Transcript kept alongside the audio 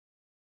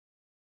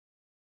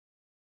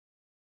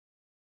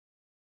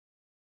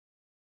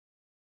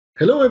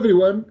Hello,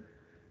 everyone,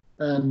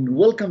 and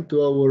welcome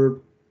to our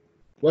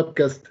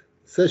webcast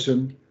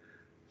session.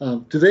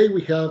 Today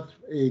we have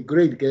a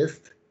great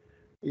guest.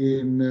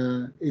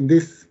 In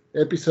this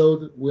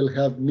episode, we'll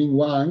have Ming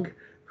Wang,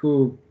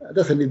 who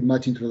doesn't need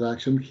much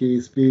introduction.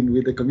 He's been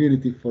with the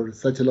community for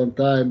such a long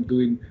time,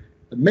 doing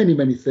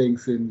many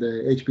things in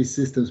the HP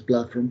Systems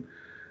platform.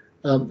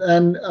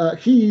 And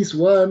he is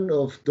one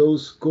of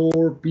those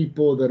core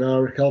people that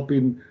are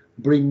helping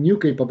bring new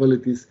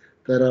capabilities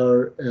that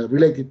are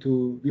related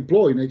to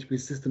deploying HP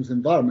Systems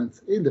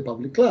environments in the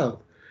public cloud.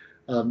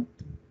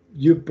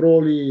 You've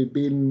probably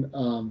been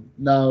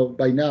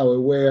by now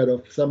aware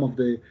of some of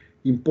the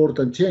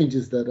important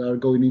changes that are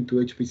going into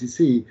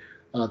HPCC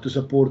to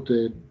support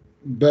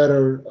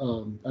better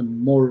and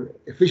more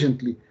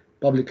efficiently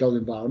public cloud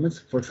environments,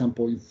 for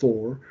example, in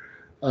Thor.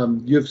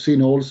 You've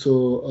seen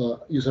also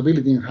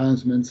usability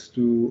enhancements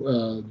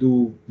to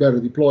do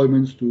better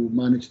deployments, to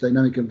manage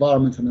dynamic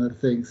environments and other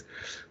things.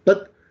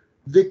 But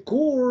the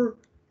core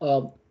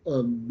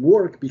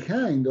work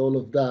behind all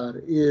of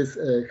that is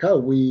how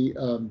we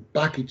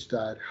package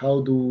that.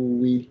 How do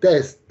we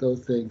test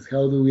those things?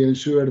 How do we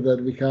ensure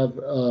that we have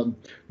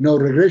no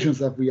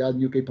regressions as we add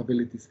new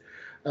capabilities?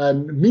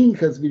 And Ming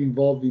has been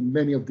involved in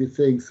many of these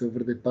things over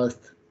the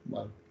past,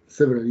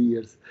 several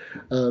years.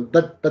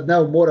 But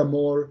now more and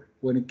more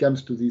when it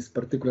comes to this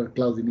particular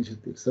cloud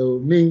initiative. So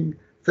Ming,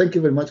 thank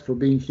you very much for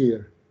being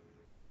here.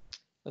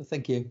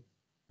 Thank you.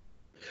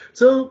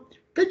 So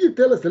can you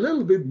tell us a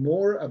little bit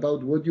more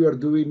about what you are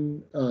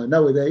doing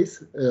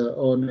nowadays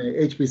on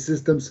HP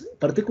Systems,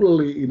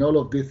 particularly in all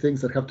of these things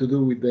that have to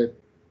do with the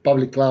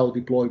public cloud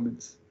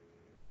deployments?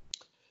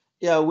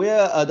 Yeah,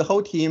 the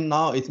whole team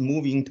now is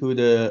moving to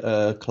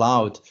the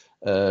cloud,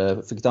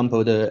 for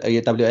example, the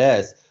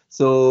AWS.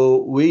 So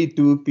we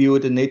do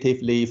build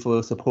natively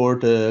for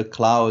support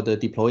cloud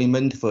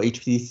deployment for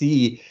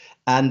HPC,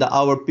 and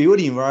our build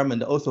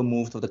environment also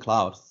moves to the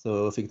cloud.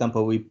 So for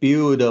example, we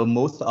build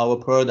most of our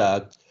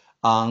product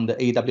on the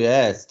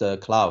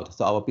AWS cloud.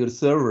 So our build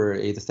server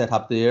is set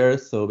up there,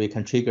 so we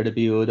can trigger the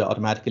build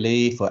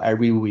automatically for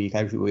every week.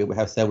 Every week we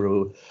have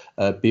several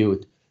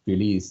build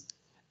released.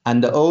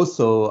 And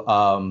also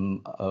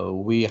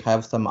we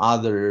have some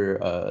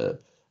other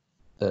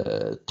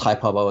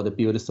type of the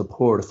build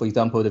support. For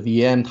example, the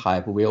VM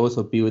type, we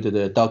also build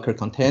the Docker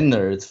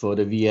containers for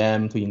the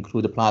VM to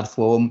include the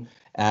platform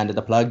and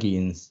the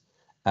plugins.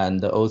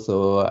 And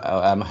also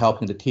I'm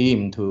helping the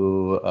team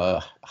to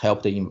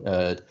help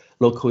the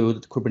local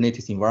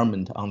Kubernetes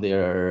environment on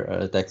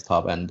their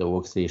desktop and the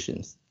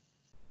workstations.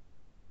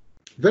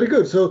 Very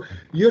good. So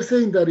you're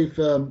saying that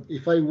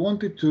if I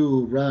wanted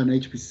to run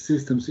HP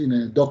Systems in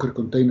a Docker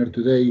container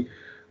today,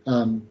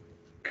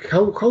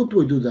 how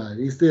do I do that?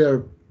 Is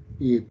there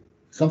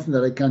something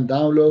that I can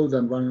download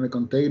and run in a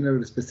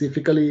container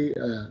specifically?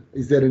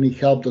 Is there any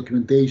help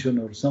documentation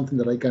or something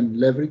that I can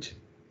leverage?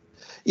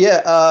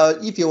 Yeah,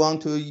 if you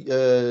want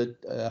to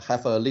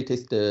have a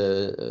latest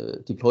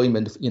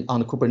deployment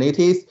on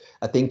Kubernetes,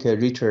 I think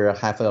Richard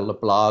have a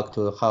blog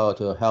to how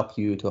to help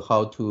you to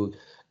how to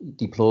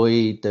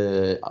deploy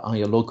on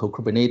your local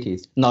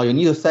Kubernetes. Now you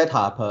need to set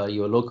up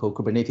your local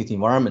Kubernetes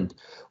environment.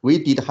 We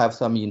did have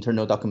some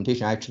internal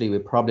documentation. Actually, we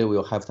probably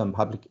will have some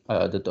public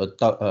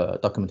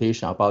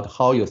documentation about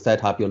how you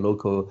set up your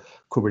local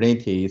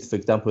Kubernetes. For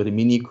example, the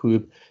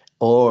Minikube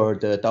or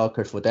the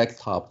Docker for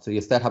desktop. So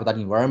you set up that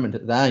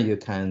environment, then you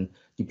can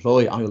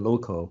deploy on your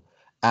local.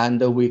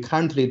 And we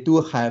currently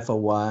do have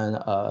one,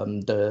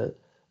 the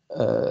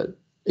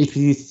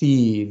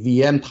HPC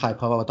VM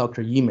type of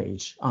Docker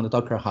image on the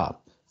Docker Hub.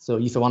 So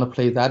if you want to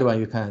play that one,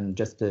 you can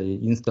just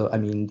install,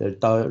 run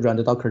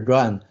the Docker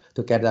run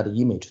to get that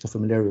image to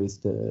familiar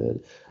with the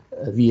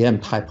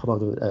VM type of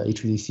the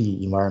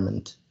HPC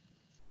environment.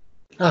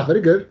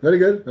 Very good, very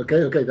good.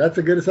 Okay, that's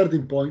a good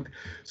starting point.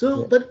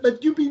 So, yeah.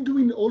 But you've been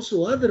doing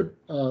also other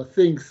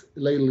things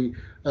lately.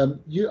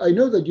 I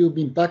know that you've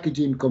been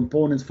packaging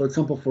components, for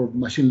example, for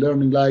machine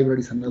learning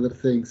libraries and other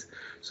things.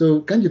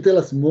 So, can you tell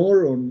us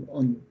more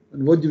on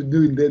what you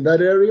do in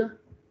that area?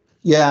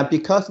 Yeah,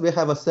 because we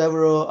have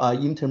several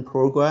intern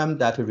programs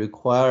that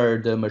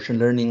require the machine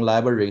learning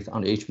libraries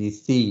on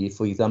HPC,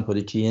 for example,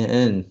 the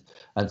GNN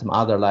and some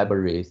other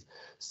libraries.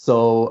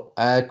 So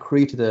I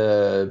create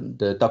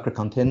the Docker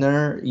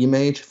container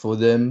image for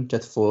them,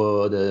 just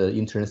for the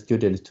intern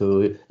students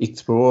to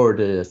explore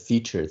the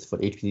features for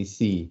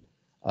HPC,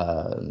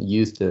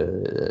 use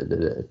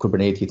the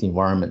Kubernetes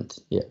environment.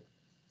 Yeah.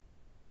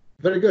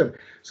 Very good.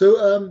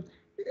 So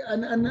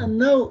and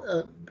now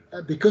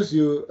because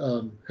you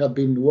have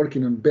been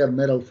working on bare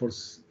metal for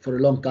a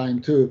long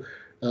time too,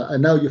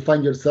 and now you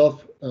find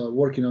yourself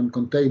working on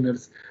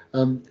containers.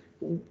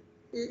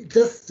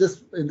 Just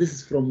and this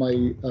is from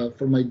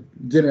my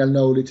general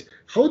knowledge,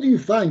 how do you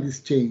find this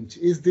change?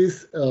 Is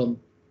this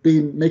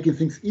making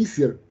things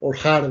easier or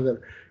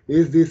harder?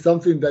 Is this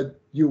something that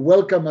you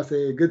welcome as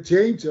a good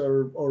change,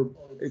 or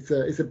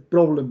it's a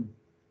problem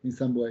in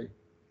some way?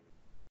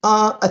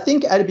 I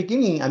think at the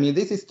beginning, I mean,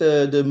 this is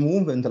the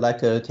movement, like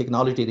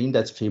technology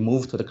industry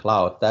move to the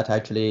cloud. That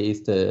actually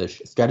is the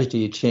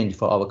strategy change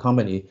for our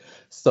company.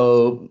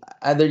 So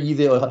either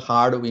easy or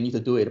hard, we need to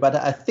do it. But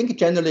I think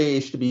generally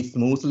it should be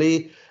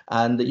smoothly.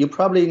 And you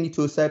probably need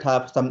to set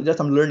up there's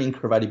some learning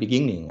curve at the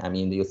beginning. I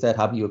mean, you set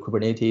up your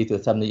Kubernetes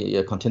or some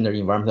container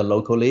environment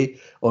locally,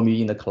 or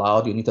maybe in the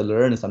cloud, you need to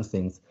learn some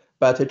things.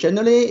 But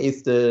generally,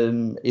 it's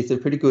a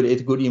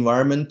good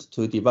environment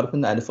to develop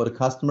and for the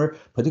customer.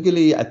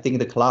 Particularly, I think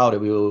the cloud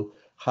will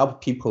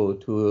help people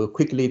to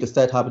quickly to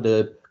set up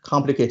the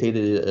complicated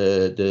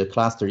the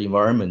cluster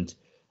environment,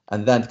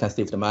 and then can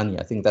save the money.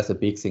 I think that's a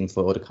big thing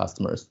for all the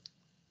customers.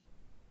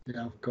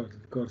 Yeah, of course,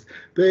 of course.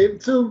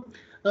 So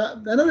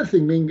another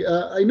thing, Ming,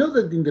 I know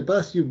that in the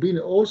past you've been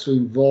also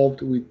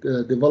involved with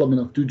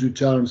development of Juju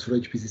Charms for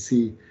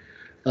HPCC.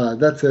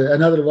 That's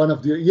another one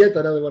of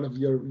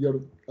your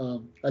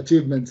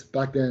achievements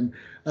back then.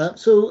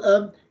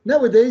 So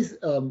nowadays,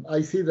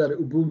 I see that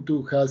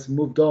Ubuntu has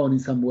moved on in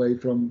some way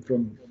from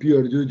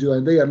pure Juju,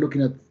 and they are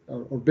looking at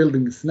or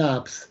building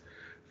snaps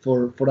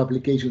for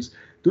applications.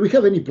 Do we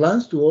have any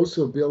plans to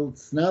also build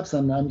snaps?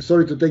 And I'm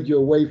sorry to take you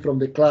away from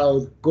the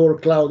core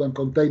cloud and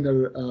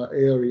container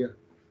area.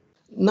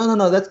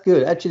 No, that's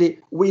good. Actually,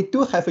 we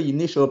do have an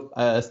initial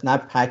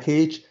snap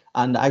package.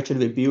 And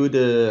actually, we build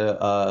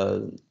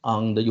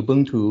on the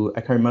Ubuntu,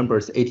 I can't remember,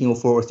 it's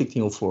 1804 or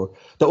 1604.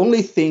 The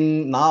only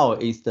thing now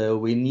is that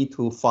we need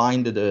to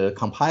find the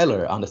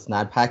compiler on the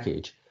snap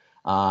package.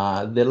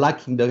 They're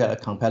lacking the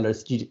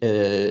compilers,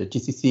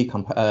 GCC,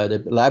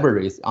 the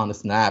libraries on the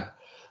snap.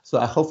 So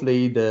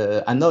hopefully,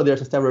 I know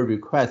there's several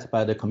requests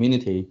by the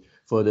community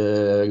for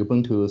the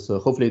Ubuntu. So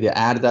hopefully they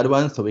add that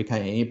one so we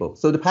can enable.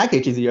 So the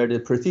package is there, the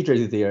procedure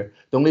is there.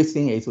 The only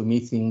thing is we're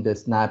missing the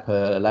snap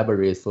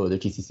libraries for the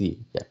GCC.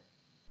 Yeah.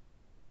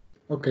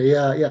 Okay,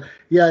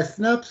 yeah.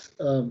 Snaps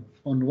on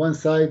one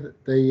side,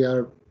 they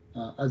are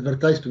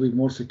advertised to be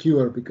more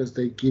secure because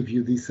they give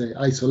you this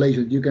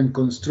isolation. You can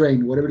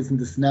constrain whatever is in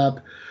the snap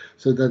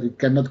so that it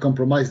cannot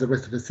compromise the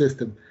rest of the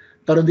system.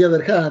 But on the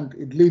other hand,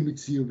 it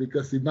limits you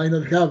because it might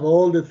not have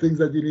all the things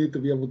that you need to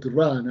be able to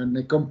run. And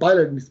a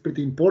compiler is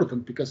pretty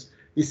important because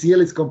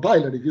ECL is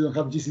compiler. If you don't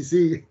have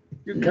GCC,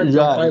 you can't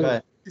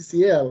compile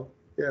ECL.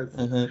 Yes.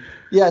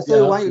 Yeah,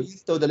 so when you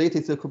install the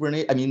latest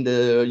Kubernetes, I mean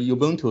the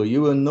Ubuntu,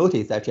 you will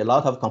notice actually a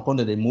lot of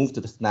components they move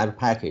to the snap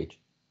package.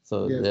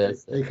 So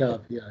yes, they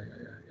have,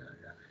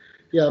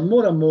 yeah.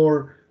 More and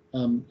more,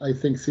 I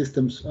think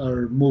systems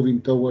are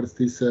moving towards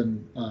this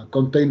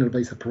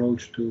container-based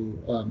approach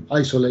to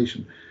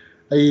isolation.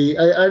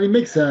 And it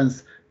makes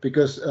sense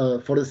because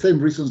for the same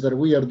reasons that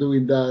we are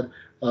doing that,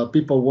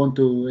 people want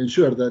to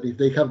ensure that if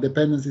they have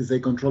dependencies, they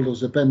control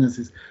those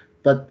dependencies.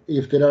 But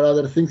if there are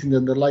other things in the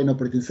underlying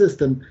operating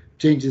system,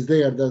 changes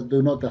there that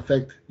do not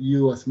affect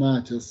you as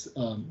much as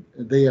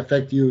they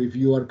affect you if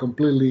you are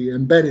completely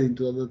embedded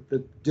into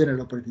the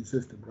general operating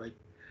system, right?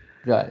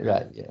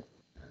 Right, yeah.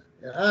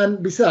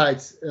 And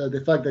besides,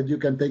 the fact that you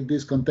can take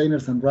these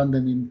containers and run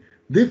them in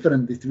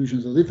different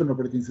distributions or different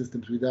operating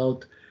systems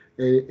without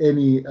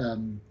any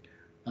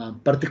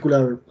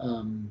particular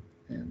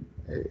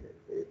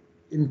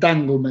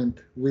entanglement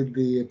with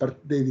the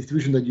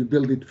distribution that you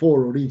built it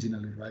for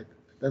originally, right?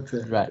 That's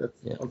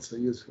also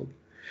useful.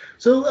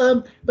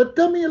 So, but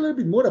tell me a little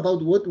bit more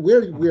about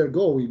where we are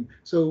going.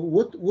 So,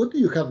 what do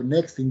you have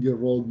next in your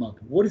roadmap?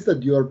 What is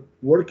that you're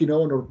working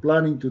on or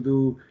planning to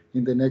do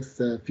in the next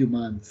few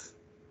months?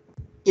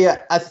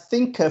 Yeah, I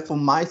think for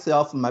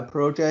myself, my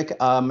project,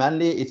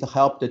 mainly it's to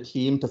help the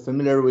team to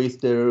familiar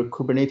with the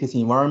Kubernetes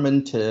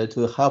environment,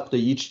 to help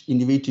each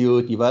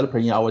individual developer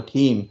in our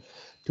team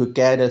to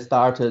get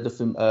started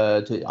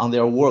on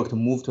their work to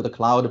move to the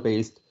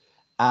cloud-based.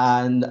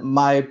 And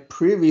my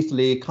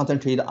previously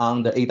concentrated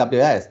on the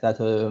AWS. That,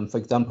 for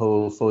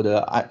example, for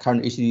the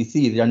current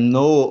HPC, there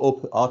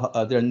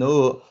are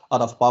no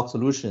out-of-box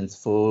solutions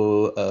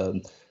for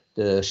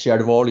the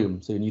shared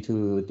volume. So you need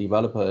to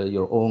develop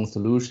your own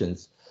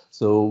solutions.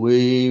 So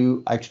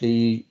we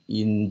actually,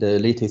 in the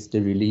latest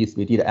release,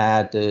 we did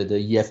add the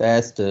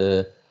EFS,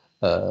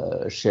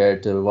 the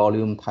shared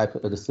volume type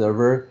of the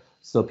server.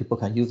 So people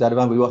can use that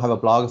one. We will have a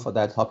blog for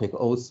that topic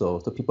also.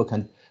 So people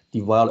can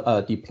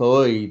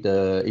deploy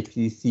the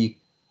HPC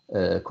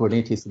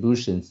Kubernetes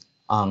solutions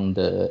on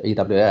the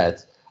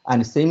AWS. At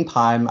the same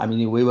time, I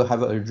mean, we will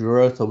have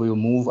Azure, so we will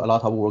move a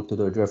lot of work to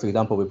the Azure. For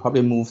example, we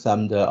probably move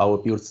our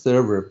build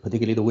server,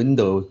 particularly the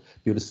Windows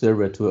build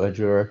server, to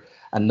Azure.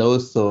 And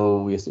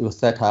also, we will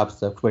set up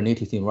the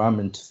Kubernetes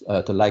environment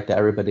to let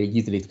everybody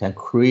easily can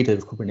create a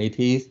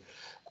Kubernetes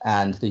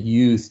and to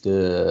use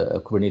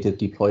the Kubernetes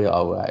deploy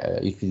our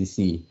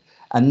HPC.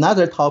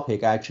 Another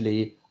topic,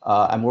 actually,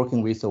 I'm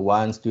working with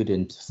one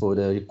student for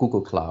the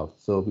Google Cloud.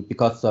 So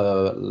because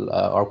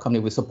our company,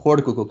 we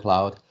support Google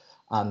Cloud,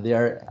 and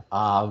there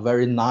are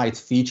very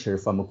nice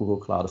features from Google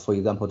Cloud. For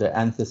example, the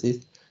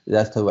Anthos,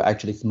 that's to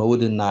actually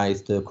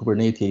modernize the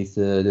Kubernetes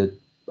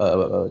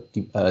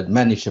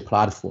managed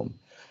platform.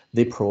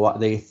 They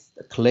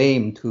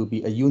claim to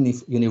be a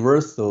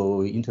universal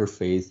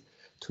interface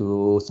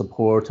to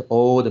support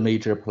all the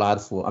major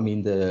platform. I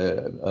mean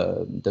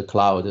the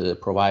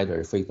cloud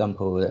provider, for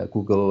example,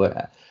 Google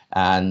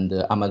and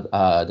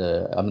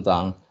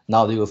Amazon.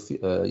 Now they will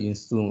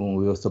soon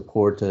will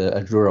support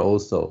Azure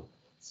also.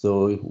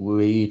 So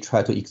we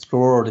try to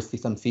explore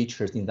some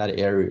features in that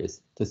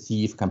areas to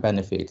see if can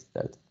benefit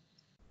that.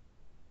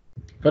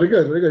 Very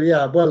good, very good.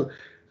 Yeah, well,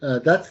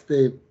 that's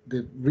the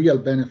real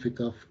benefit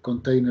of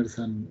containers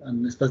and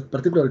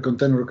particularly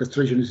container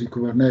orchestration using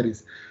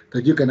Kubernetes,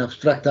 that you can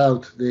abstract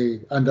out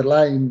the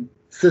underlying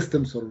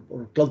systems or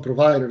cloud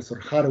providers or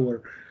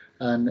hardware,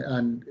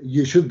 and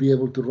you should be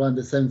able to run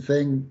the same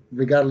thing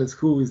regardless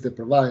who is the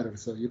provider.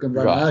 So you can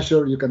run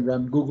Azure, you can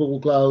run Google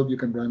Cloud, you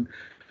can run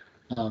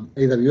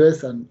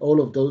AWS, and all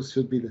of those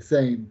should be the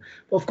same.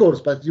 Of course,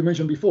 but you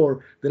mentioned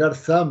before, there are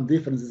some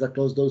differences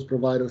across those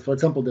providers. For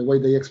example, the way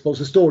they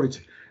expose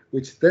storage,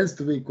 which tends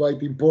to be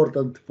quite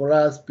important for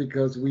us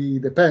because we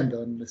depend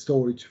on the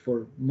storage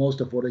for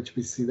most of what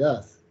HPC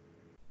does.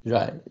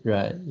 Right,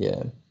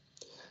 yeah.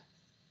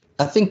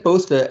 I think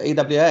both the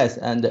AWS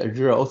and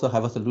Azure also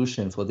have a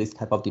solution for this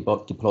type of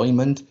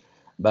deployment.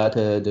 But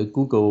the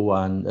Google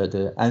one,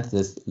 the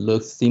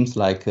Ansys, seems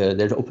like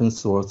there's open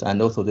source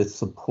and also they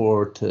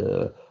support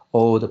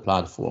all the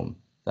platform.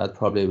 That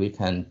probably we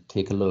can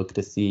take a look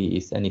to see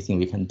if anything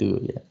we can do.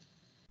 Yeah,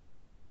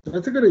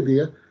 that's a good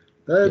idea.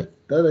 That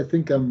I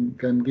think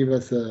can give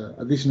us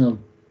additional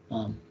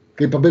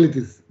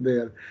capabilities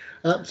there.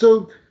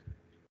 So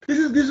this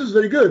is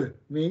very good,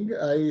 Ming.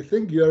 I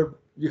think you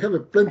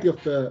have plenty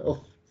of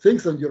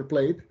things on your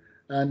plate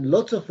and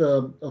lots of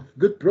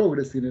good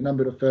progress in a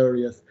number of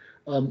areas.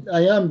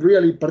 I am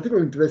really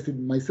particularly interested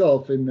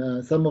myself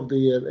in some of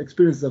the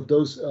experiences of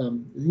those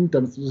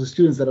interns, those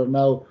students that are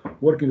now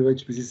working with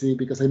HPCC,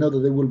 because I know that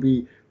they will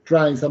be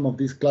trying some of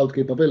these cloud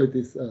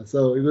capabilities.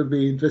 So it will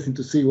be interesting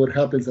to see what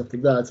happens after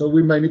that. So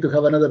we might need to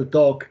have another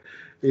talk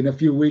in a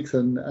few weeks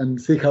and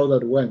see how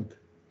that went.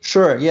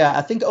 Sure. Yeah,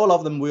 I think all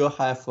of them will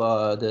have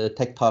the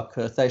Tech Talk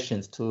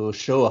sessions to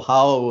show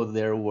how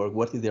their work,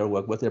 what's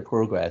their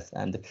progress,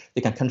 and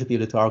they can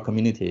contribute to our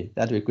community.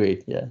 That'd be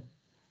great. Yeah.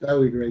 That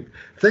would be great.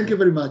 Thank you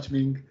very much,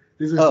 Ming.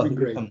 This has been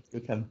great.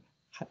 Welcome.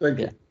 Thank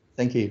you.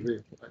 Thank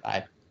you.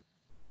 Bye.